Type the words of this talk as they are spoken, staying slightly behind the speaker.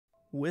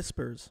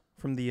Whispers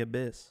from the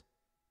abyss.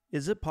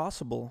 Is it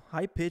possible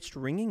high-pitched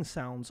ringing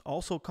sounds,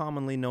 also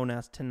commonly known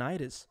as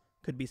tinnitus,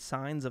 could be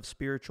signs of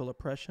spiritual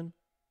oppression?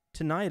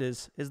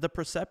 Tinnitus is the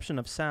perception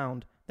of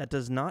sound that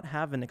does not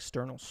have an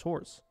external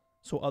source,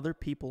 so other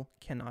people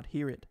cannot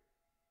hear it.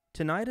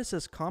 Tinnitus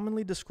is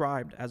commonly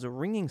described as a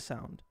ringing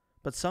sound,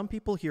 but some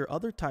people hear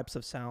other types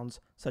of sounds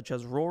such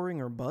as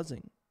roaring or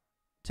buzzing.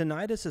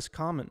 Tinnitus is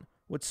common,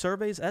 with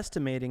surveys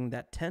estimating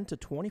that 10 to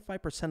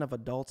 25% of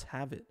adults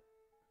have it.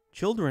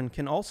 Children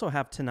can also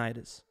have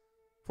tinnitus.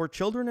 For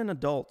children and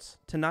adults,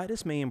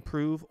 tinnitus may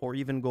improve or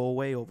even go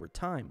away over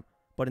time,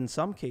 but in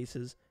some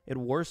cases, it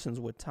worsens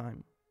with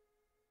time.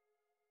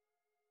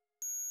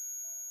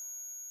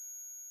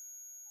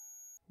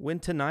 When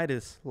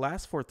tinnitus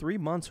lasts for 3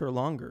 months or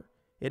longer,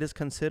 it is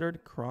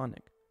considered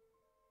chronic.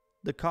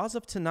 The cause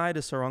of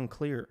tinnitus are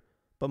unclear,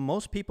 but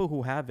most people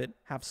who have it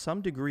have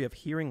some degree of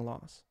hearing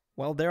loss.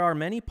 While there are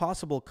many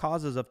possible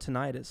causes of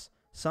tinnitus,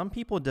 some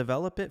people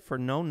develop it for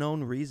no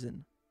known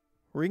reason.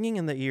 Ringing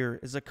in the ear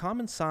is a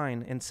common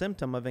sign and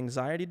symptom of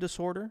anxiety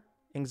disorder,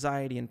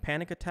 anxiety and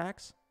panic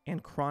attacks,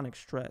 and chronic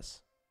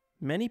stress.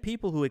 Many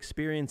people who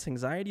experience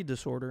anxiety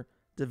disorder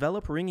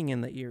develop ringing in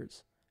the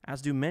ears,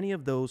 as do many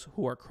of those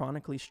who are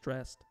chronically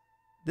stressed.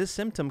 This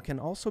symptom can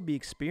also be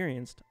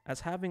experienced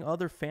as having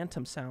other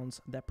phantom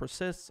sounds that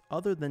persists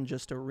other than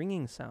just a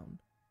ringing sound.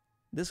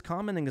 This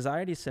common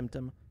anxiety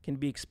symptom can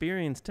be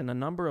experienced in a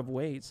number of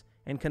ways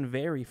and can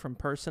vary from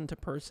person to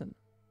person.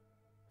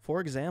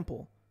 For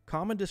example,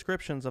 common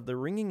descriptions of the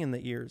ringing in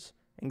the ears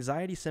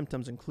anxiety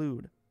symptoms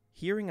include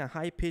hearing a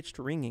high-pitched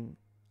ringing,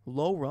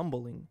 low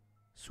rumbling,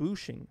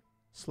 swooshing,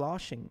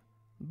 sloshing,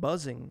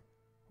 buzzing,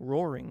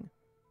 roaring,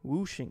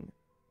 whooshing,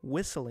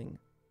 whistling,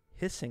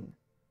 hissing,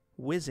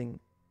 whizzing,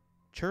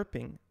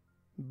 chirping,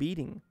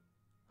 beating,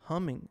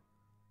 humming,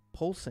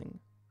 pulsing,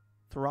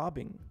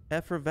 throbbing,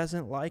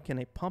 effervescent like in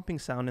a pumping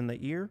sound in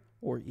the ear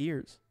or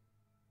ears,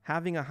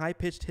 having a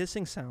high-pitched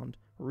hissing sound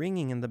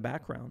ringing in the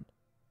background,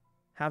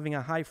 having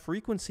a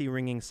high-frequency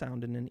ringing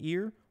sound in an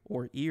ear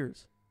or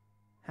ears,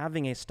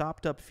 having a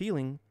stopped-up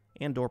feeling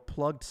and or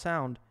plugged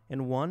sound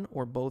in one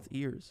or both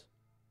ears,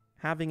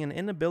 having an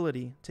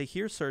inability to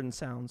hear certain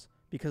sounds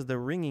because the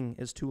ringing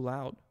is too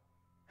loud,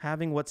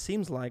 having what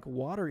seems like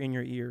water in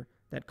your ear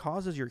that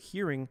causes your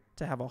hearing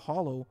to have a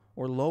hollow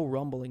or low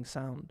rumbling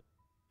sound,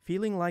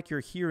 feeling like your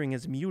hearing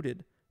is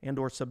muted and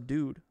or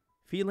subdued,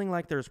 feeling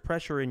like there's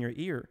pressure in your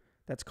ear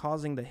that's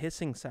causing the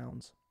hissing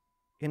sounds.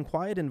 In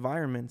quiet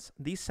environments,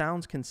 these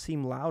sounds can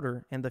seem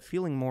louder and the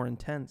feeling more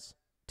intense.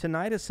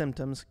 Tinnitus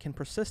symptoms can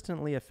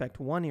persistently affect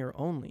one ear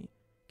only,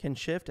 can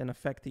shift and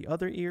affect the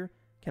other ear,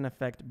 can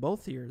affect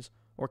both ears,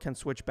 or can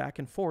switch back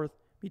and forth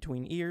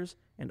between ears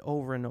and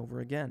over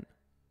again.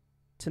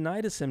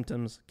 Tinnitus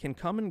symptoms can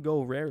come and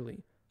go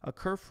rarely,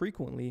 occur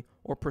frequently,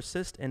 or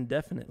persist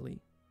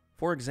indefinitely.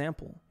 For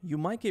example, you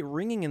might get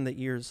ringing in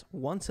the ears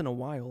once in a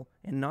while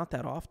and not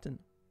that often,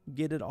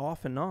 get it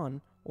off and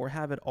on, or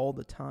have it all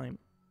the time.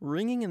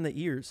 Ringing in the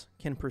ears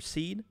can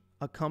precede,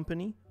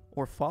 accompany,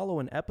 or follow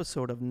an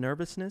episode of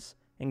nervousness,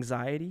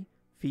 anxiety,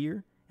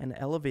 fear, and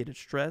elevated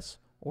stress,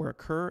 or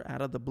occur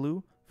out of the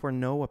blue for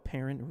no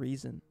apparent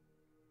reason.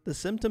 The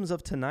symptoms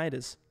of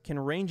tinnitus can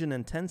range in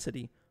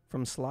intensity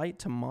from slight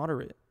to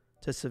moderate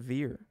to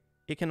severe.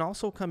 It can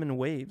also come in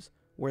waves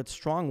where it's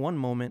strong one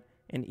moment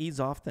and ease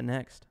off the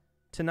next.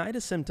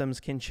 Tinnitus symptoms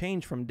can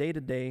change from day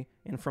to day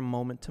and from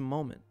moment to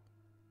moment.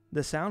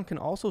 The sound can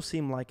also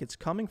seem like it's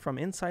coming from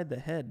inside the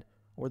head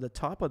or the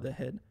top of the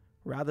head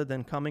rather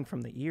than coming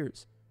from the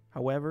ears.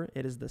 However,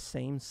 it is the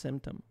same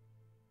symptom.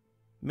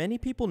 Many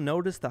people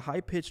notice the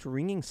high-pitched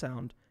ringing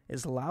sound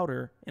is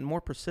louder and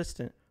more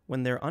persistent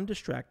when they're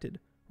undistracted,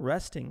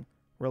 resting,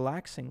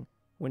 relaxing,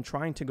 when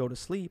trying to go to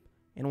sleep,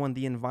 and when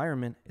the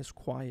environment is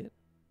quiet.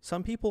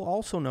 Some people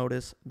also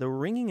notice the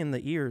ringing in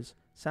the ears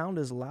sound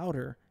is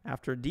louder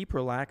after deep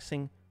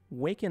relaxing,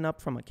 waking up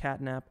from a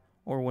cat nap,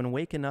 or when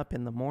waking up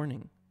in the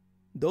morning.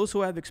 Those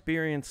who have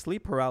experienced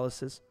sleep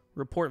paralysis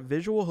report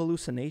visual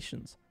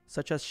hallucinations,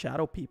 such as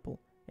shadow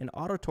people, and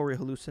auditory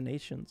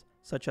hallucinations,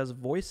 such as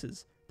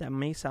voices that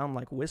may sound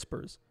like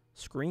whispers,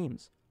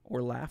 screams,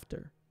 or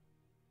laughter.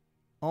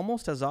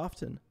 Almost as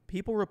often,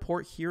 people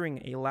report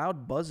hearing a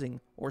loud buzzing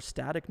or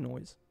static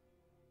noise.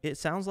 It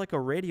sounds like a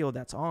radio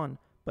that's on,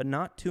 but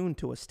not tuned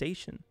to a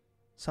station.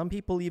 Some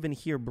people even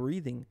hear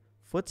breathing,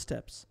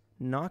 footsteps,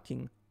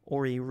 knocking,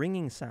 or a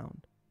ringing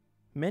sound.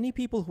 Many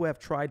people who have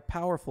tried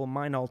powerful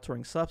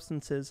mind-altering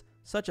substances,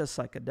 such as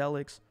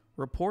psychedelics,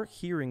 report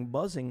hearing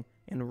buzzing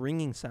and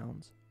ringing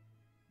sounds.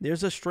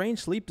 There's a strange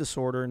sleep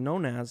disorder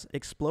known as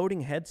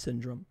exploding head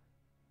syndrome.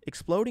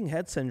 Exploding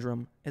head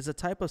syndrome is a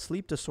type of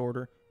sleep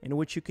disorder in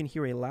which you can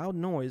hear a loud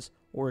noise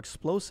or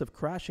explosive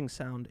crashing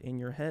sound in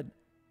your head.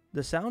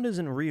 The sound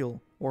isn't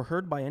real or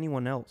heard by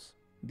anyone else.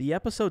 The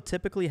episode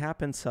typically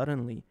happens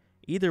suddenly,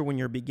 either when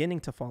you're beginning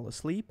to fall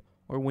asleep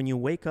or when you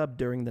wake up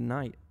during the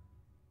night.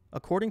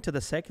 According to the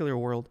secular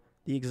world,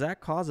 the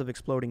exact cause of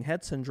exploding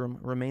head syndrome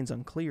remains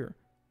unclear.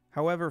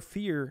 However,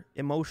 fear,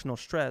 emotional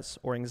stress,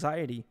 or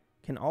anxiety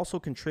can also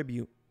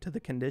contribute to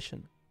the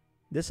condition.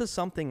 This is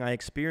something I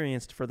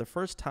experienced for the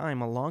first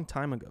time a long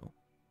time ago.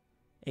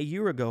 A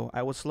year ago,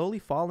 I was slowly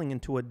falling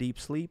into a deep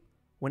sleep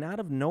when out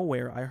of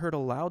nowhere I heard a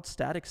loud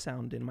static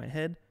sound in my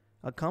head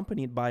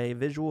accompanied by a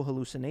visual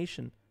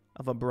hallucination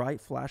of a bright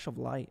flash of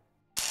light.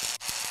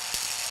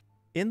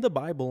 In the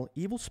Bible,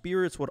 evil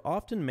spirits would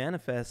often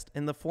manifest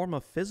in the form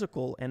of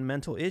physical and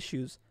mental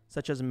issues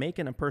such as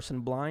making a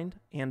person blind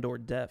and/or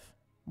deaf.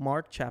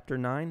 Mark chapter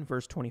 9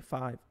 verse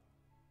 25.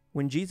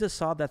 When Jesus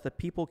saw that the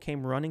people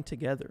came running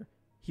together,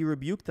 he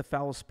rebuked the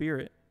foul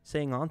spirit,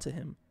 saying unto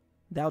him,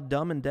 Thou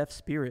dumb and deaf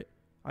spirit,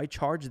 I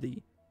charge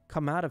thee,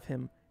 come out of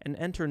him, and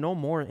enter no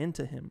more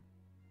into him.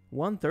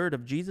 1/3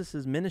 of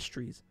Jesus'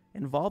 ministries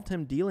involved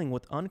him dealing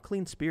with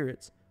unclean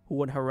spirits who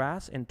would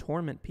harass and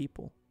torment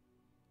people.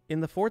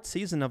 In the 4th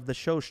season of the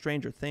show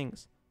Stranger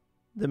Things,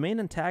 the main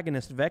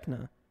antagonist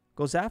Vecna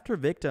goes after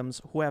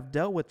victims who have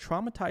dealt with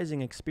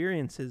traumatizing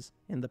experiences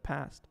in the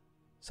past,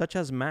 such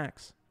as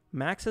Max.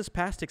 Max's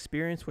past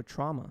experience with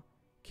trauma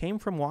came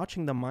from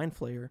watching the Mind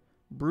Flayer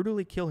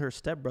brutally kill her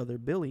stepbrother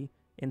Billy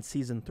in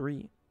Season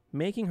 3,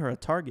 making her a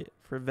target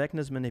for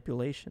Vecna's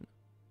manipulation.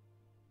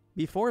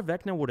 Before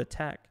Vecna would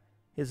attack,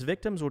 his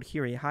victims would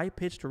hear a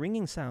high-pitched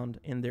ringing sound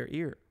in their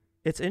ear.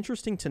 It's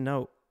interesting to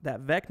note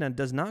that Vecna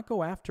does not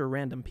go after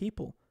random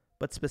people,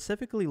 but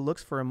specifically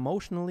looks for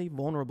emotionally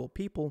vulnerable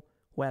people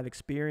who have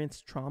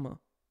experienced trauma.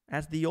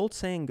 As the old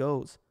saying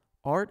goes,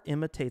 art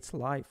imitates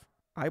life.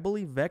 I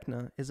believe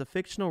Vecna is a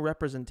fictional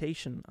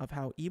representation of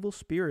how evil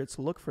spirits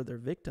look for their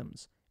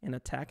victims and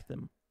attack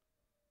them.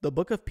 The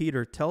book of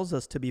Peter tells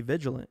us to be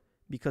vigilant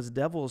because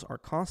devils are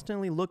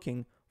constantly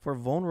looking for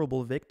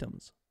vulnerable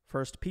victims.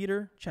 1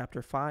 Peter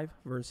chapter 5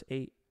 verse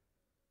 8.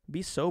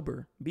 Be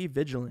sober, be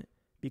vigilant,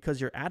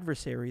 because your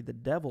adversary, the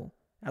devil,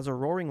 as a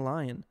roaring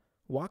lion,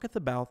 walketh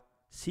about,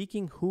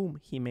 seeking whom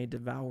he may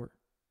devour.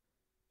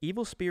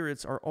 Evil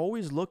spirits are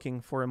always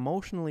looking for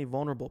emotionally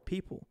vulnerable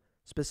people,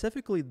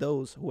 specifically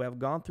those who have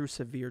gone through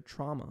severe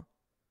trauma.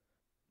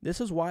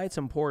 This is why it's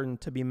important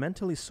to be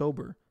mentally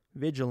sober,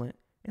 vigilant,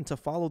 and to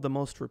follow the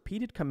most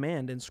repeated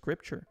command in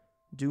Scripture,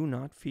 do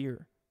not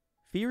fear.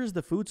 Fear is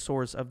the food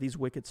source of these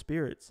wicked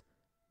spirits.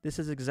 This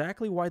is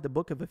exactly why the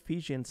book of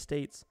Ephesians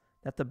states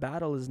that the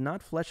battle is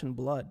not flesh and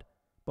blood,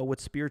 but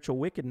with spiritual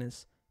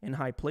wickedness in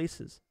high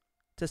places.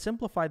 To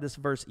simplify this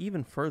verse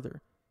even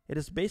further, it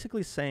is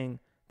basically saying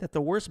that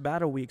the worst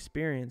battle we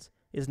experience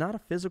is not a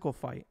physical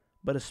fight,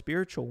 but a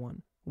spiritual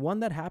one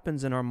that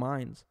happens in our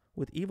minds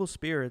with evil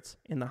spirits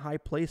in the high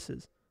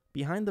places,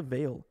 behind the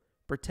veil,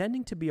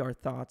 pretending to be our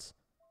thoughts,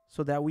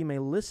 so that we may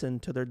listen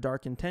to their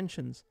dark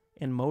intentions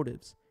and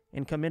motives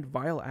and commit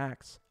vile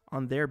acts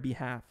on their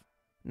behalf.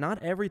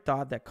 Not every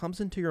thought that comes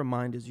into your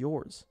mind is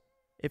yours.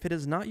 If it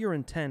is not your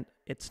intent,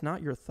 it's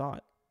not your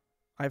thought.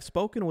 I've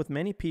spoken with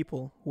many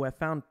people who have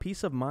found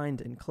peace of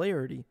mind and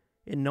clarity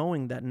in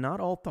knowing that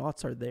not all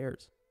thoughts are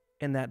theirs,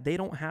 and that they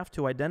don't have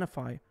to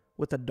identify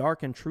with the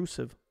dark,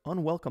 intrusive,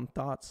 unwelcome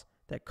thoughts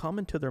that come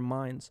into their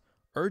minds,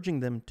 urging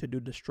them to do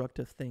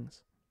destructive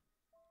things.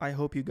 I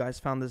hope you guys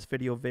found this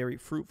video very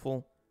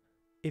fruitful.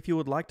 If you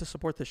would like to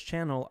support this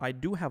channel, I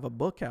do have a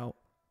book out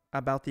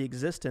about the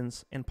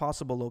existence and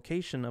possible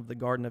location of the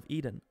Garden of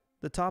Eden.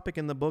 The topic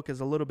in the book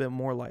is a little bit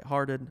more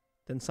lighthearted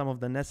than some of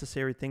the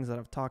necessary things that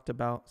I've talked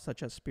about,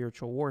 such as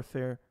spiritual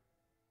warfare.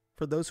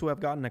 For those who have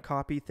gotten a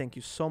copy, thank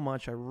you so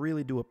much. I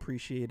really do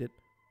appreciate it.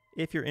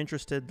 If you're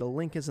interested, the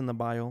link is in the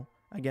bio.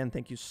 Again,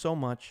 thank you so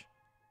much.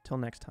 Till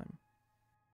next time.